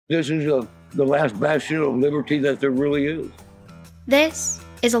This is the last bastion of liberty that there really is. This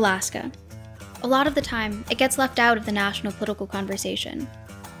is Alaska. A lot of the time, it gets left out of the national political conversation,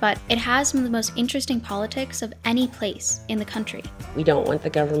 but it has some of the most interesting politics of any place in the country. We don't want the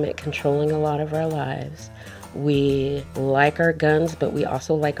government controlling a lot of our lives. We like our guns, but we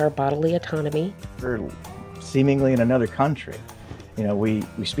also like our bodily autonomy. We're seemingly in another country. You know, we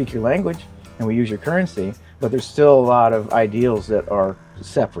speak your language and we use your currency, but there's still a lot of ideals that are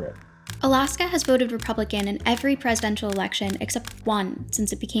separate. Alaska has voted Republican in every presidential election except one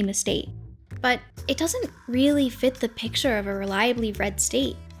since it became a state. But it doesn't really fit the picture of a reliably red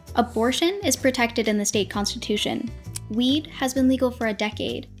state. Abortion is protected in the state constitution. Weed has been legal for a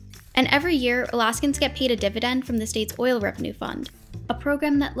decade. And every year, Alaskans get paid a dividend from the state's oil revenue fund, a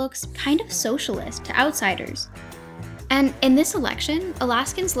program that looks kind of socialist to outsiders. And in this election,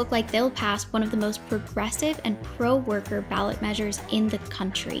 Alaskans look like they'll pass one of the most progressive and pro-worker ballot measures in the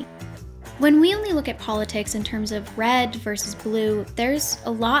country. When we only look at politics in terms of red versus blue, there's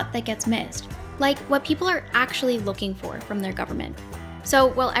a lot that gets missed, like what people are actually looking for from their government. So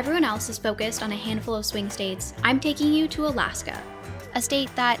while everyone else is focused on a handful of swing states, I'm taking you to Alaska, a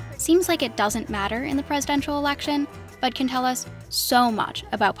state that seems like it doesn't matter in the presidential election, but can tell us so much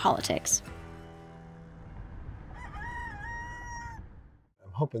about politics.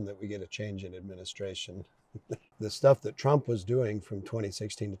 I'm hoping that we get a change in administration. The stuff that Trump was doing from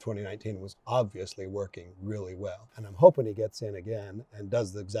 2016 to 2019 was obviously working really well. And I'm hoping he gets in again and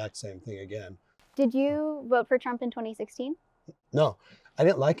does the exact same thing again. Did you vote for Trump in 2016? No, I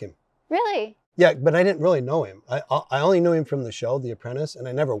didn't like him. Really? Yeah, but I didn't really know him. I only knew him from the show, The Apprentice, and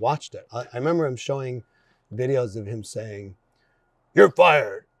I never watched it. I remember him showing videos of him saying, "You're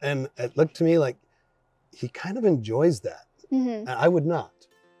fired." And it looked to me like he kind of enjoys that. And I would not.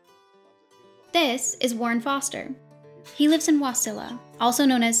 This is Warren Foster. He lives in Wasilla, also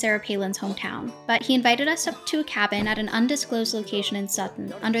known as Sarah Palin's hometown, but he invited us up to a cabin at an undisclosed location in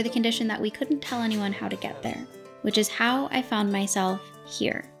Sutton under the condition that we couldn't tell anyone how to get there, which is how I found myself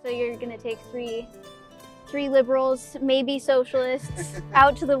here. So you're gonna take three liberals, maybe socialists,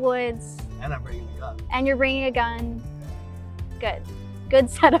 out to the woods. And I'm bringing a gun. And you're bringing a gun. Good. Good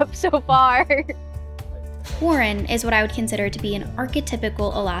setup so far. Warren is what I would consider to be an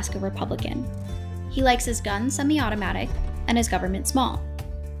archetypical Alaska Republican. He likes his gun semi-automatic and his government small.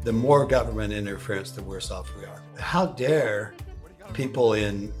 The more government interference, the worse off we are. How dare people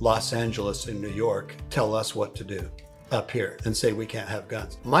in Los Angeles and New York tell us what to do up here and say we can't have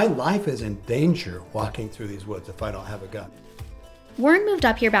guns? My life is in danger walking through these woods if I don't have a gun. Warren moved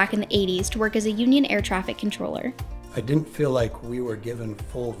up here back in the 80s to work as a union air traffic controller. I didn't feel like we were given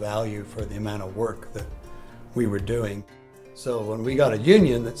full value for the amount of work that we were doing. So when we got a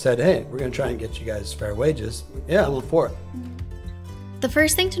union that said, "Hey, we're gonna try and get you guys fair wages," yeah, I'm all for it. The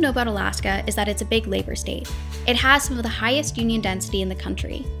first thing to know about Alaska is that it's a big labor state. It has some of the highest union density in the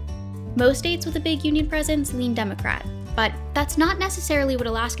country. Most states with a big union presence lean Democrat, but that's not necessarily what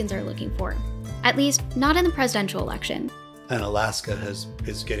Alaskans are looking for, at least not in the presidential election. And Alaska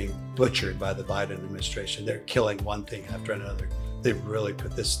is getting butchered by the Biden administration. They're killing one thing after another. They've really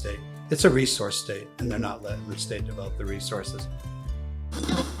put this state, it's a resource state, and they're not letting the state develop the resources.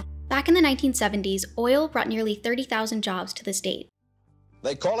 Back in the 1970s, oil brought nearly 30,000 jobs to the state.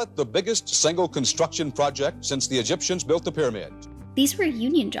 They call it the biggest single construction project since the Egyptians built the pyramids. These were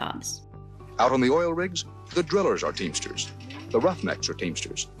union jobs. Out on the oil rigs, the drillers are Teamsters. The roughnecks are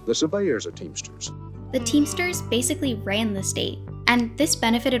Teamsters. The surveyors are Teamsters. The Teamsters basically ran the state, and this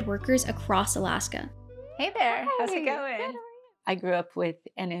benefited workers across Alaska. Hey there, how's it going? I grew up with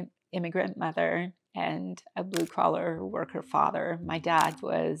an immigrant mother and a blue-collar worker father. My dad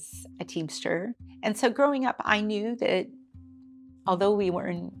was a Teamster. And so growing up, I knew that although we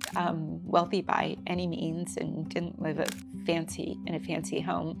weren't wealthy by any means and didn't live in a fancy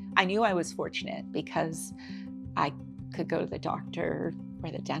home, I knew I was fortunate because I could go to the doctor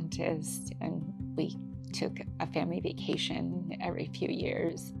or the dentist, and we took a family vacation every few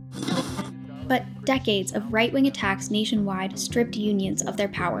years. But decades of right-wing attacks nationwide stripped unions of their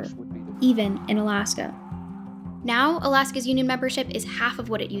power, even in Alaska. Now, Alaska's union membership is half of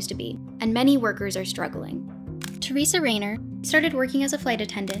what it used to be, and many workers are struggling. Teresa Rayner started working as a flight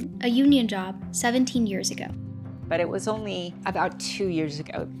attendant, a union job, 17 years ago. But it was only about 2 years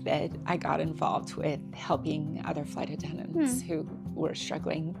ago that I got involved with helping other flight attendants who were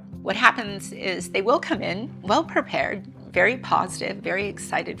struggling. What happens is they will come in well prepared, very positive, very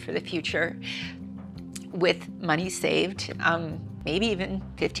excited for the future, with money saved, maybe even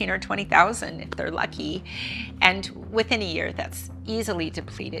 15 or 20,000 if they're lucky. And within a year, that's easily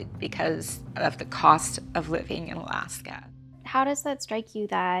depleted because of the cost of living in Alaska. how does that strike you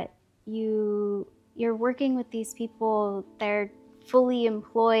that you're working with these people, they're fully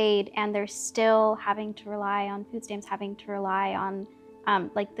employed and they're still having to rely on food stamps, having to rely on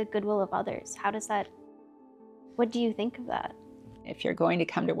like the goodwill of others? What do you think of that? If you're going to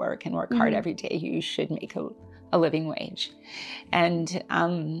come to work and work hard every day, you should make a living wage. And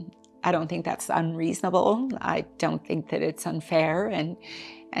I don't think that's unreasonable. I don't think that it's unfair.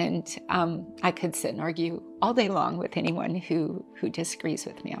 And I could sit and argue all day long with anyone who disagrees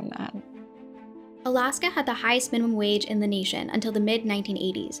with me on that. Alaska had the highest minimum wage in the nation until the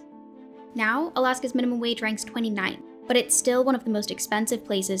mid-1980s. Now, Alaska's minimum wage ranks 29th, but it's still one of the most expensive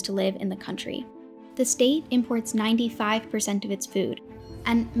places to live in the country. The state imports 95% of its food,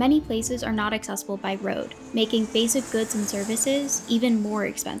 and many places are not accessible by road, making basic goods and services even more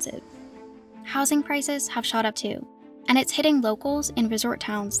expensive. Housing prices have shot up too, and it's hitting locals in resort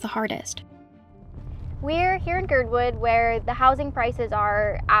towns the hardest. We're here in Girdwood where the housing prices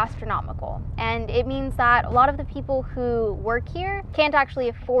are astronomical, and it means that a lot of the people who work here can't actually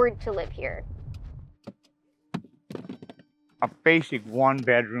afford to live here. A basic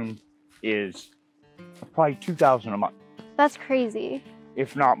one-bedroom is probably $2,000 a month. That's crazy.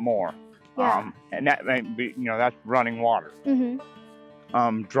 If not more. Yeah. And that may be, that's running water.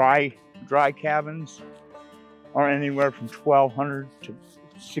 Mm-hmm. Dry cabins are anywhere from $1,200 to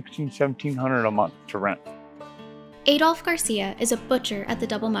 $1,600, $1,700 a month to rent. Adolph Garcia is a butcher at the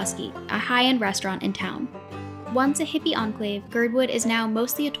Double Muskie, a high-end restaurant in town. Once a hippie enclave, Girdwood is now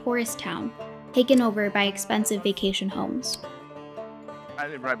mostly a tourist town, taken over by expensive vacation homes. I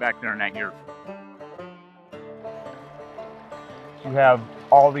live right back there in that yurt. You have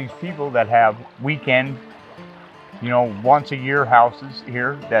all these people that have weekend, once a year houses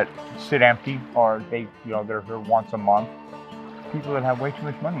here that sit empty, or they're here once a month. People that have way too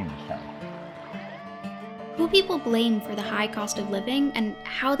much money in this town. Who people blame for the high cost of living and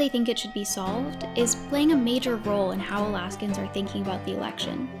how they think it should be solved is playing a major role in how Alaskans are thinking about the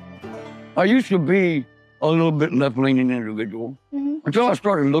election. I used to be a little bit left-leaning individual until I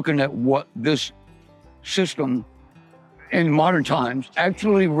started looking at what this system in modern times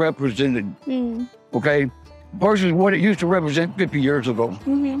actually represented, okay, versus what it used to represent 50 years ago.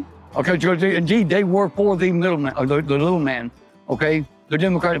 Okay, so indeed they were for the middleman, or the little man, okay? The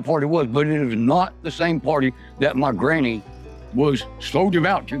Democratic Party was, but it is not the same party that my granny was so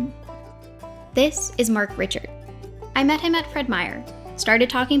devout to. This is Mark Richard. I met him at Fred Meyer, started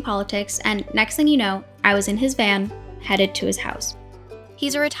talking politics, and next thing you know, I was in his van, headed to his house.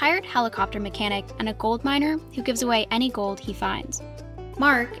 He's a retired helicopter mechanic and a gold miner who gives away any gold he finds.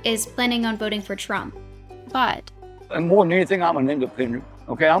 Mark is planning on voting for Trump, but... And more than anything, I'm an independent,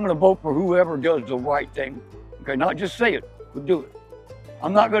 okay? I'm gonna vote for whoever does the right thing, okay? Not just say it, but do it.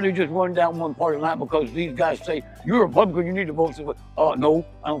 I'm not gonna just run down one party line because these guys say, you're a Republican, you need to vote. No,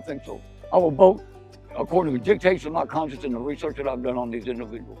 I don't think so. I will vote according to the dictates of my conscience and the research that I've done on these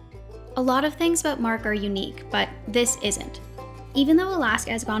individuals. A lot of things about Mark are unique, but this isn't. Even though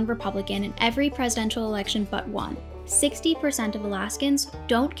Alaska has gone Republican in every presidential election but one, 60% of Alaskans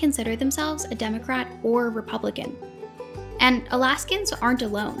don't consider themselves a Democrat or Republican. And Alaskans aren't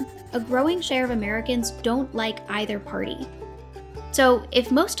alone. A growing share of Americans don't like either party. So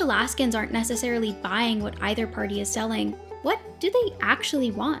if most Alaskans aren't necessarily buying what either party is selling, what do they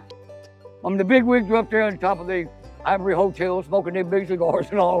actually want? The big wigs are up there on top of the Ivory Hotel smoking their big cigars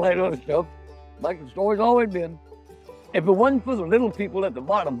and all that other stuff, like the story's always been. If it wasn't for the little people at the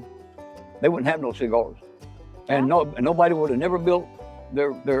bottom, they wouldn't have no cigars. And nobody would have never built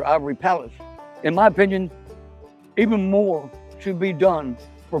their ivory palace. In my opinion, even more should be done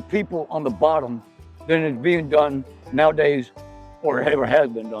for people on the bottom than is being done nowadays, or ever has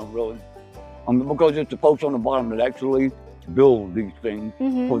been done, really. Because it's the folks on the bottom that actually build these things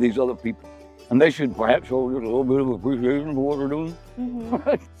for these other people. And they should perhaps show just a little bit of appreciation for what they're doing.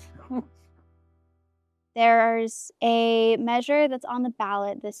 There's a measure that's on the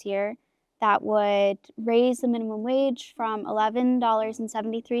ballot this year that would raise the minimum wage from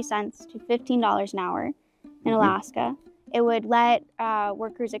 $11.73 to $15 an hour in Alaska. It would let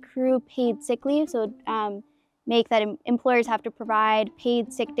workers accrue paid sick leave, so it would make that employers have to provide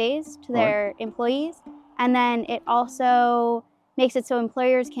paid sick days to their employees. And then it also makes it so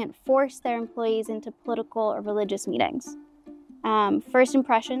employers can't force their employees into political or religious meetings. First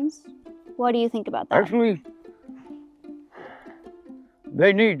impressions, what do you think about that? Actually,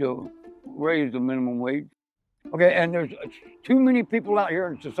 they need to raise the minimum wage. Okay, and there's too many people out here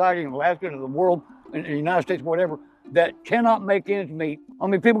in society, in Alaska, and in the world, in the United States, whatever, that cannot make ends meet.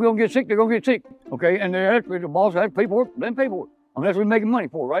 People gonna get sick, they're gonna get sick. Okay, and the boss has to pay for it, then pay for it. Unless we're making money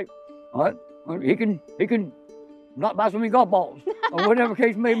for it, right? All right, he can not buy so many golf balls, or whatever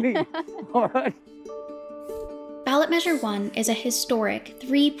case may be. All right. Ballot Measure 1 is a historic,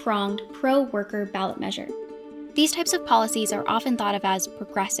 three-pronged, pro-worker ballot measure. These types of policies are often thought of as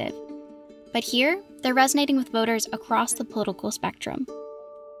progressive, but here, they're resonating with voters across the political spectrum.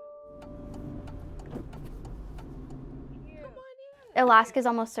 Alaska is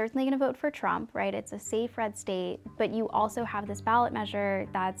almost certainly going to vote for Trump, right? It's a safe red state, but you also have this ballot measure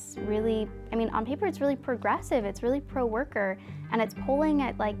that's really, I mean, on paper it's really progressive, it's really pro-worker, and it's polling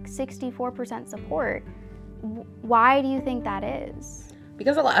at like 64% support. Why do you think that is?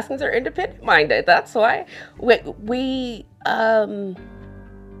 Because Alaskans are independent-minded. That's why we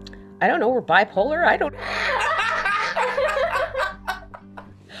I don't know, we're bipolar. I don't.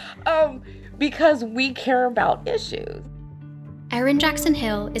 Because we care about issues. Erin Jackson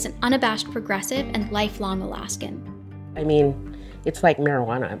Hill is an unabashed progressive and lifelong Alaskan. I mean, it's like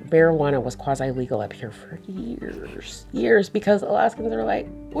marijuana. Marijuana was quasi-legal up here for years, because Alaskans are like,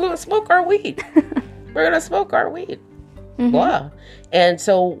 we're gonna smoke our weed. We're gonna smoke our weed. Mm-hmm. Blah. And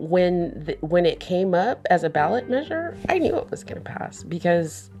so when it came up as a ballot measure, I knew it was gonna pass,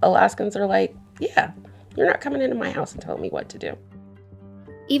 because Alaskans are like, yeah, you're not coming into my house and telling me what to do.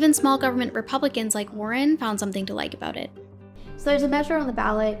 Even small government Republicans like Warren found something to like about it. So there's a measure on the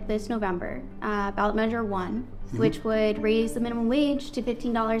ballot this November, ballot measure 1, which would raise the minimum wage to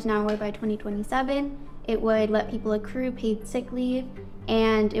 $15 an hour by 2027. It would let people accrue paid sick leave,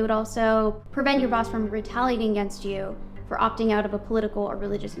 and it would also prevent your boss from retaliating against you for opting out of a political or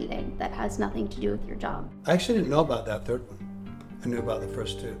religious meeting that has nothing to do with your job. I actually didn't know about that third one. I knew about the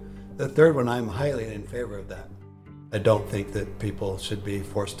first two. The third one, I'm highly in favor of that. I don't think that people should be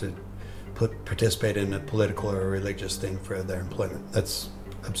forced to participate in a political or a religious thing for their employment. That's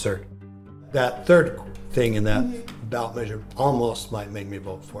absurd. That third thing in that ballot measure almost might make me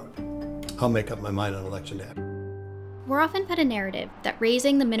vote for it. I'll make up my mind on election day. We're often fed a narrative that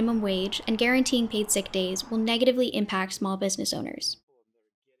raising the minimum wage and guaranteeing paid sick days will negatively impact small business owners.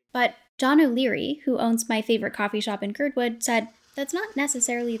 But John O'Leary, who owns my favorite coffee shop in Girdwood, said that's not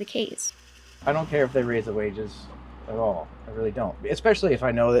necessarily the case. I don't care if they raise the wages at all. I really don't. Especially if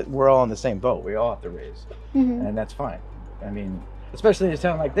I know that we're all in the same boat. We all have to raise. And that's fine. I mean, especially in a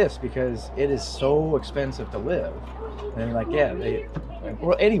town like this, because it is so expensive to live. And like, yeah,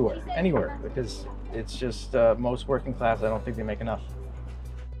 well, anywhere, because it's just most working class, I don't think they make enough.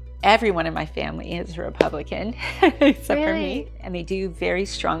 Everyone in my family is a Republican, except for me. And they do very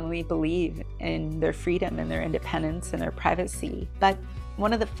strongly believe in their freedom and their independence and their privacy. But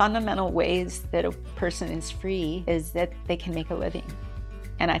one of the fundamental ways that a person is free is that they can make a living.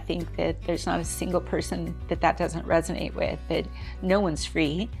 And I think that there's not a single person that doesn't resonate with, that no one's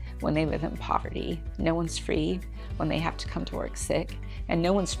free when they live in poverty. No one's free when they have to come to work sick. And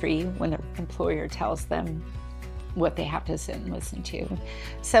no one's free when their employer tells them what they have to sit and listen to.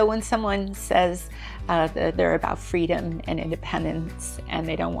 So when someone says that they're about freedom and independence and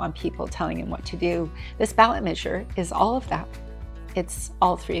they don't want people telling them what to do, this ballot measure is all of that. It's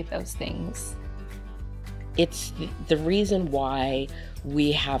all three of those things. It's the reason why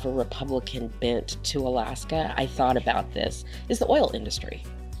we have a Republican bent to Alaska. I thought about this, is the oil industry,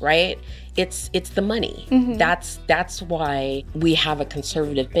 right? It's the money. That's why we have a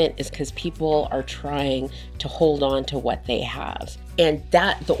conservative bent, is because people are trying to hold on to what they have. And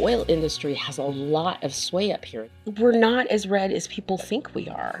that the oil industry has a lot of sway up here. We're not as red as people think we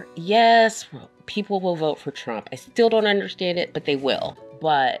are. Yes, people will vote for Trump. I still don't understand it, but they will.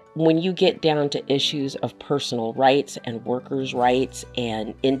 But when you get down to issues of personal rights and workers' rights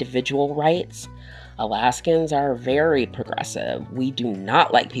and individual rights, Alaskans are very progressive. We do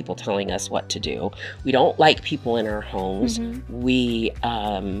not like people telling us what to do. We don't like people in our homes.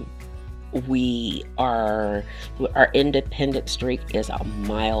 Our independent streak is a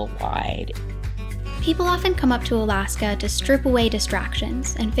mile wide. People often come up to Alaska to strip away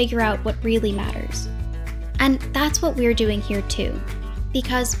distractions and figure out what really matters. And that's what we're doing here too.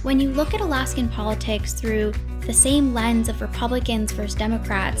 Because when you look at Alaskan politics through the same lens of Republicans versus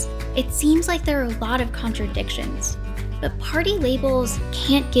Democrats, it seems like there are a lot of contradictions. But party labels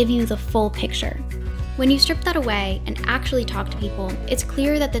can't give you the full picture. When you strip that away and actually talk to people, it's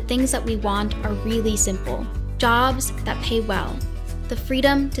clear that the things that we want are really simple. Jobs that pay well, the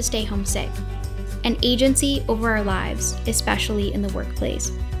freedom to stay home sick, and agency over our lives, especially in the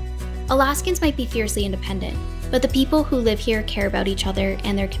workplace. Alaskans might be fiercely independent, but the people who live here care about each other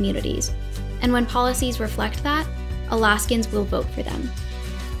and their communities. And when policies reflect that, Alaskans will vote for them.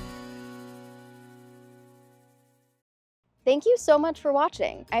 Thank you so much for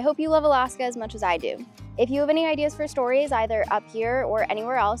watching. I hope you love Alaska as much as I do. If you have any ideas for stories, either up here or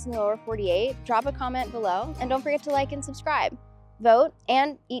anywhere else in the lower 48, drop a comment below, and don't forget to like and subscribe. Vote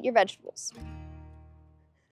and eat your vegetables.